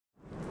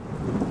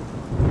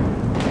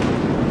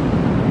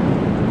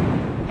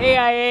Hey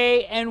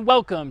IA, and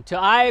welcome to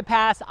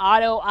iPass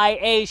Auto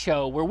IA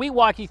Show, where we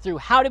walk you through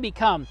how to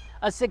become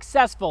a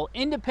successful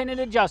independent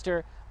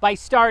adjuster by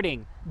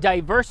starting,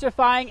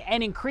 diversifying,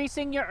 and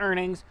increasing your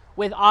earnings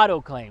with auto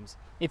claims.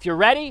 If you're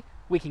ready,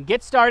 we can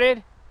get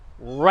started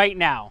right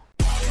now.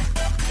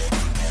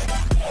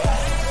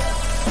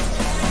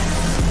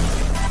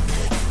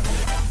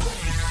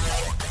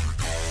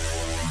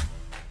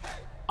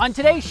 On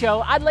today's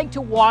show, I'd like to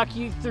walk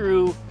you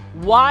through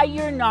why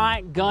you're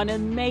not gonna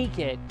make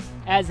it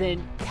as a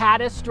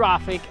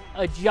catastrophic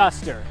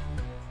adjuster.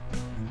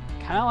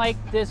 Kind of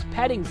like this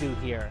petting zoo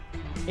here.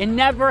 It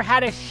never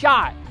had a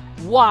shot.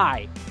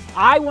 Why?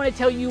 I want to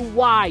tell you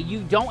why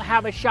you don't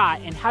have a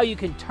shot and how you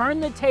can turn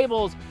the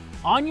tables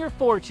on your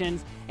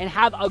fortunes and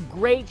have a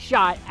great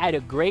shot at a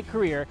great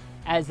career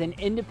as an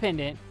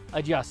independent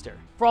adjuster.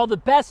 For all the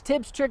best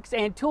tips, tricks,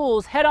 and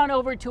tools, head on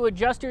over to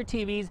Adjuster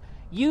TV's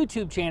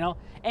YouTube channel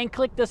and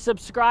click the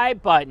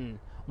subscribe button.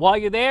 While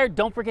you're there,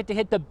 don't forget to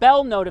hit the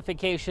bell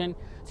notification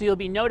so you'll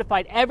be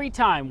notified every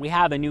time we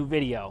have a new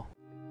video.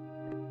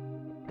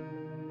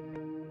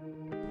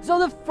 So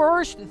the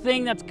first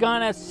thing that's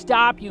gonna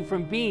stop you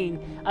from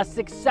being a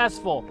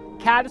successful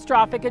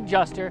catastrophic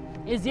adjuster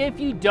is if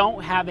you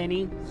don't have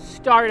any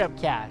startup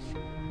cash.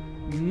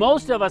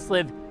 Most of us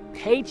live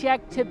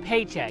paycheck to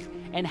paycheck,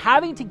 and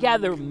having to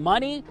gather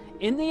money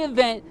in the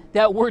event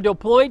that we're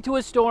deployed to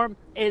a storm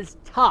is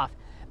tough.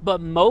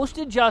 But most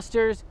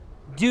adjusters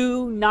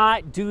do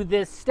not do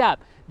this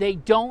step. They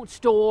don't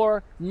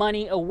store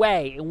money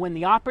away. And when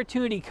the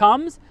opportunity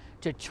comes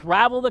to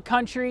travel the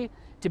country,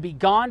 to be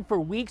gone for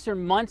weeks or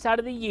months out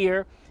of the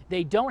year,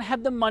 they don't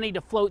have the money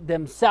to float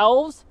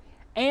themselves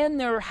and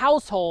their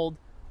household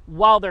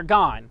while they're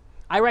gone.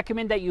 I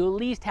recommend that you at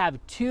least have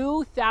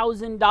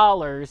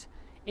 $2,000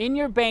 in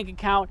your bank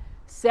account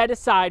set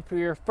aside for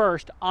your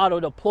first auto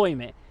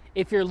deployment.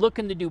 If you're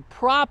looking to do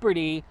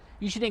property,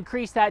 you should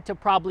increase that to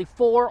probably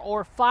 $4,000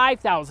 or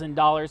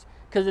 $5,000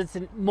 because it's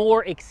a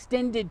more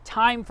extended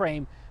time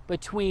frame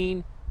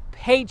between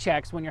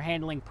paychecks when you're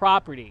handling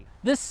property.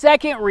 The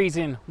second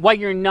reason why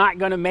you're not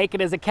going to make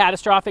it as a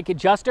catastrophic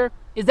adjuster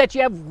is that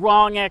you have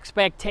wrong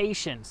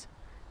expectations.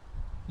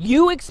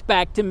 You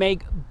expect to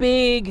make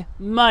big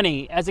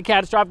money as a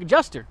catastrophic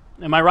adjuster.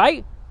 Am I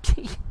right?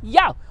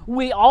 Yeah,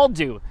 we all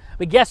do.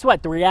 But guess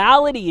what? The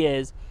reality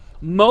is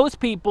most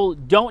people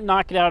don't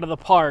knock it out of the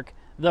park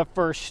the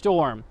first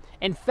storm.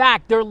 In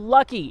fact, they're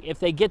lucky if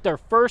they get their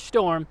first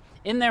storm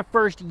in their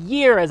first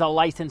year as a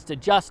licensed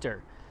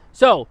adjuster.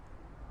 So,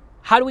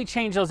 how do we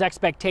change those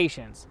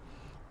expectations?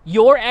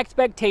 Your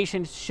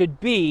expectations should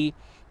be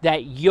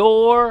that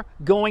you're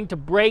going to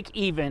break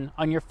even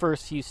on your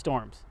first few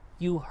storms.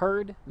 You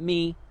heard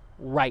me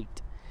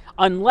right.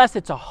 Unless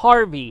it's a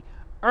Harvey,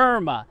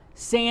 Irma,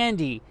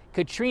 Sandy,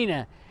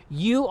 Katrina,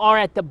 you are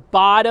at the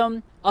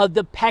bottom of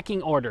the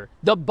pecking order,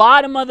 the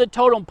bottom of the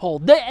totem pole,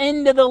 the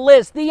end of the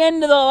list, the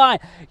end of the line.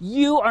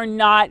 You are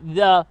not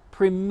the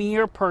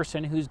premier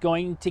person who's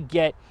going to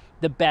get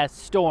the best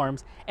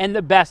storms and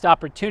the best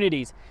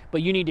opportunities,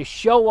 but you need to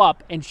show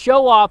up and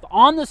show off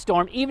on the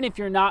storm even if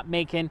you're not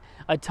making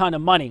a ton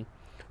of money.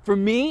 For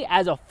me,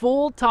 as a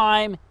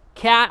full-time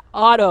cat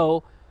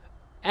auto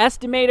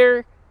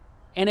estimator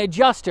and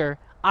adjuster,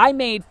 I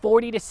made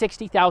 $40,000 to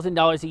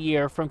 $60,000 a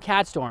year from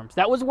cat storms.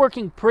 That was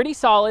working pretty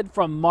solid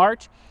from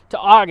March to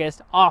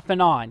August, off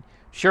and on.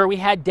 Sure, we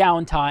had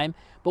downtime,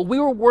 but we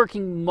were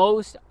working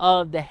most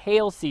of the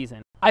hail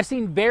season. I've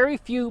seen very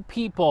few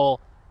people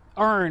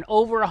earn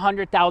over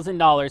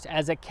 $100,000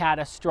 as a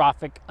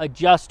catastrophic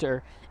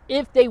adjuster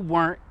if they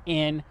weren't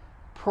in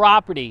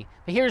property.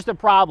 But here's the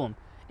problem.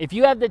 If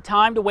you have the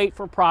time to wait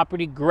for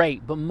property,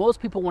 great, but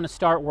most people want to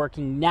start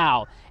working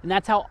now, and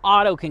that's how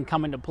auto can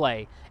come into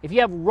play. If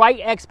you have right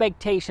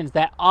expectations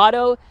that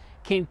auto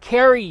can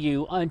carry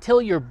you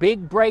until your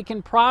big break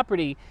in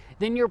property,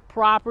 then you're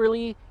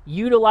properly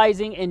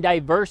utilizing and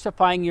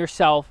diversifying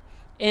yourself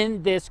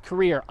in this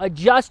career.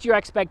 Adjust your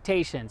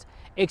expectations.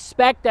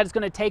 Expect that it's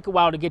going to take a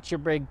while to get your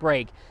big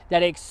break.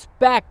 That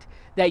expect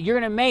that you're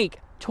going to make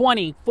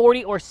 $20,000,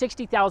 $40,000, or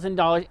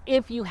 $60,000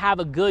 if you have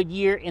a good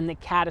year in the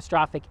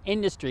catastrophic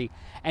industry.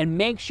 And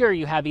make sure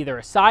you have either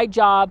a side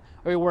job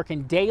or you're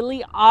working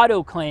daily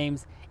auto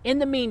claims in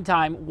the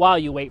meantime while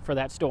you wait for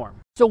that storm.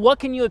 So what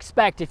can you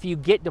expect if you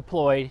get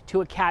deployed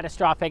to a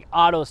catastrophic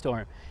auto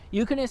storm?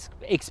 You can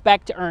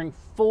expect to earn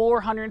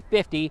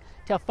 $450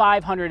 to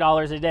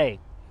 $500 a day.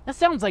 That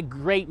sounds like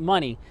great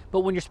money, but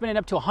when you're spending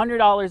up to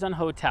 $100 on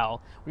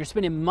hotel, when you're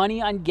spending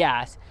money on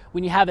gas,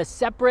 when you have a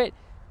separate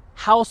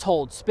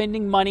household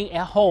spending money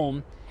at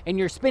home, and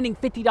you're spending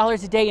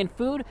 $50 a day in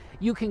food,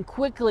 you can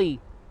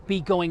quickly be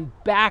going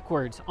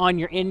backwards on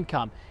your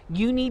income.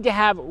 You need to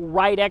have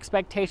right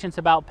expectations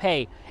about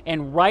pay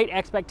and right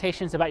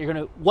expectations about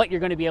what you're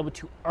going to be able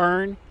to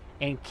earn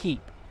and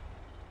keep.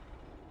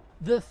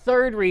 The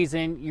third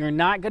reason you're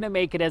not going to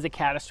make it as a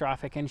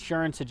catastrophic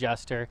insurance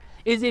adjuster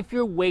is if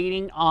you're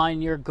waiting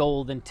on your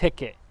golden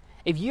ticket.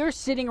 If you're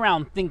sitting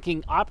around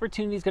thinking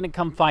opportunity is going to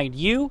come find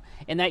you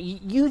and that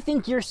you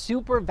think you're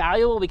super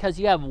valuable because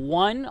you have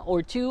 1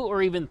 or 2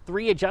 or even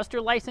 3 adjuster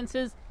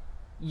licenses,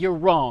 you're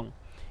wrong.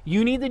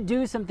 You need to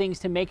do some things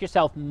to make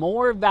yourself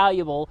more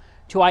valuable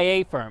to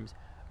IA firms.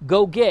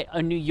 Go get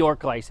a New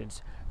York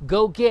license.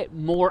 Go get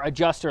more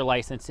adjuster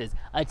licenses.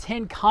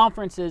 Attend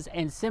conferences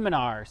and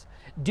seminars.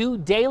 Do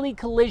daily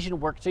collision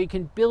work so you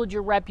can build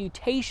your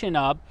reputation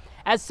up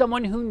as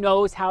someone who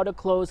knows how to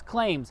close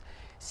claims.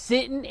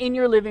 Sitting in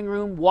your living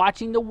room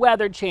watching the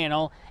Weather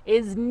Channel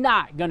is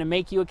not going to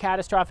make you a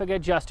catastrophic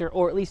adjuster,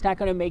 or at least not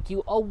going to make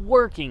you a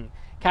working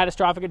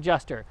catastrophic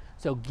adjuster.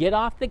 So get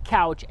off the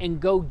couch and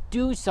go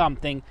do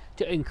something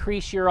to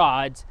increase your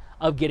odds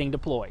of getting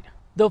deployed.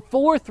 The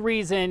fourth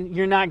reason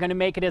you're not going to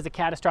make it as a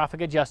catastrophic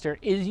adjuster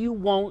is you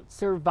won't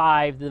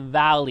survive the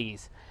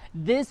valleys.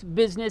 This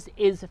business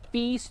is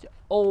feast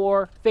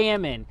or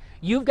famine.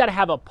 You've got to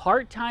have a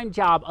part-time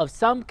job of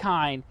some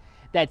kind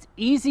that's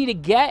easy to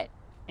get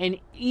and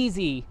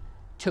easy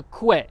to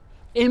quit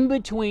in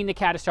between the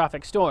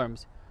catastrophic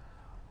storms.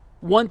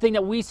 One thing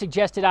that we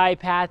suggested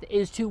iPath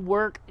is to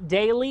work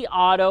daily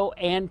auto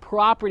and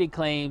property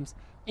claims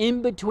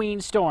in between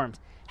storms.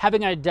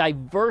 Having a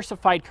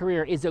diversified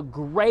career is a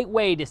great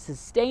way to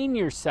sustain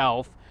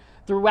yourself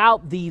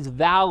throughout these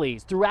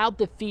valleys, throughout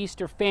the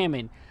feast or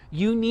famine.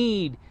 You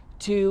need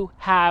to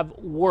have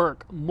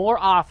work more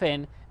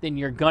often than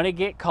you're going to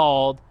get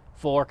called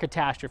for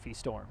catastrophe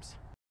storms.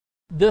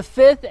 The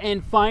fifth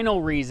and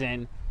final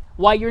reason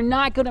why you're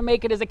not going to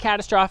make it as a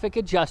catastrophic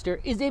adjuster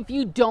is if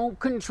you don't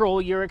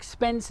control your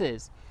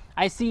expenses.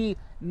 I see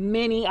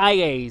many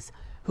IAs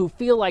who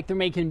feel like they're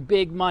making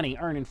big money,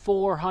 earning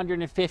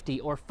 $450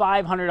 or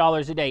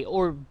 $500 a day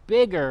or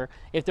bigger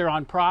if they're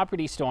on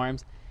property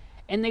storms,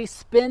 and they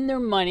spend their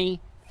money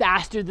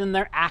faster than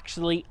they're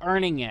actually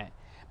earning it.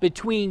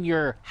 Between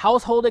your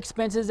household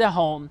expenses at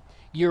home,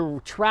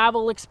 your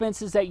travel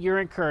expenses that you're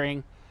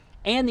incurring,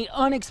 and the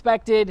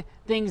unexpected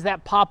things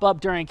that pop up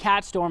during a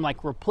cat storm,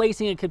 like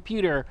replacing a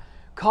computer,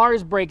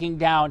 cars breaking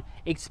down,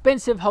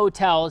 expensive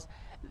hotels,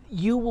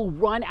 you will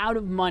run out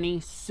of money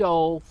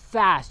so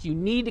fast. You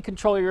need to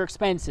control your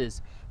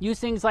expenses. Use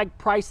things like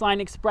Priceline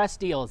Express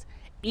deals.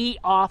 Eat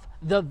off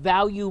the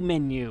value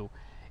menu.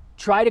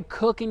 Try to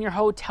cook in your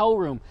hotel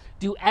room.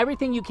 Do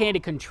everything you can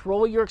to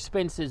control your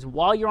expenses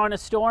while you're on a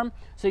storm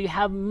so you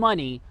have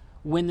money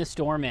when the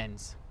storm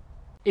ends.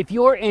 If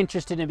you're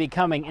interested in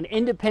becoming an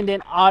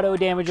independent auto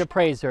damage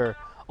appraiser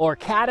or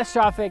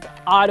catastrophic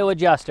auto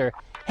adjuster,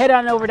 head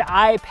on over to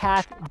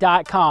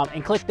iPath.com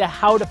and click the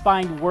How to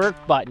Find Work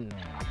button.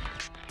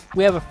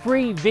 We have a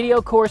free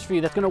video course for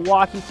you that's going to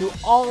walk you through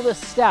all the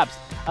steps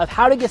of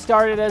how to get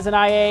started as an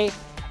IA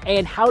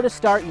and how to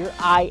start your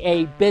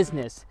IA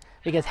business.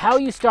 Because how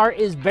you start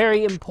is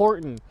very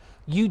important.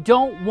 You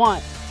don't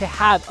want to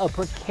have a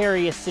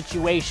precarious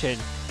situation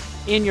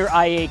in your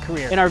IA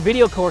career. And our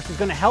video course is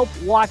going to help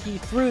walk you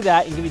through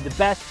that and give you the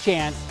best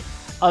chance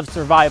of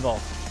survival.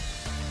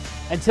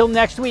 Until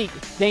next week,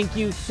 thank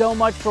you so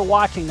much for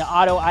watching the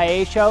Auto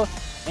IA Show,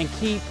 and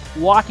keep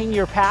walking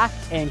your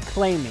path and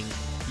claiming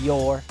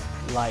your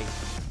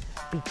life.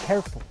 Be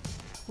careful.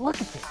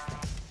 Look at this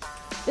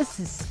thing. This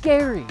is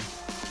scary.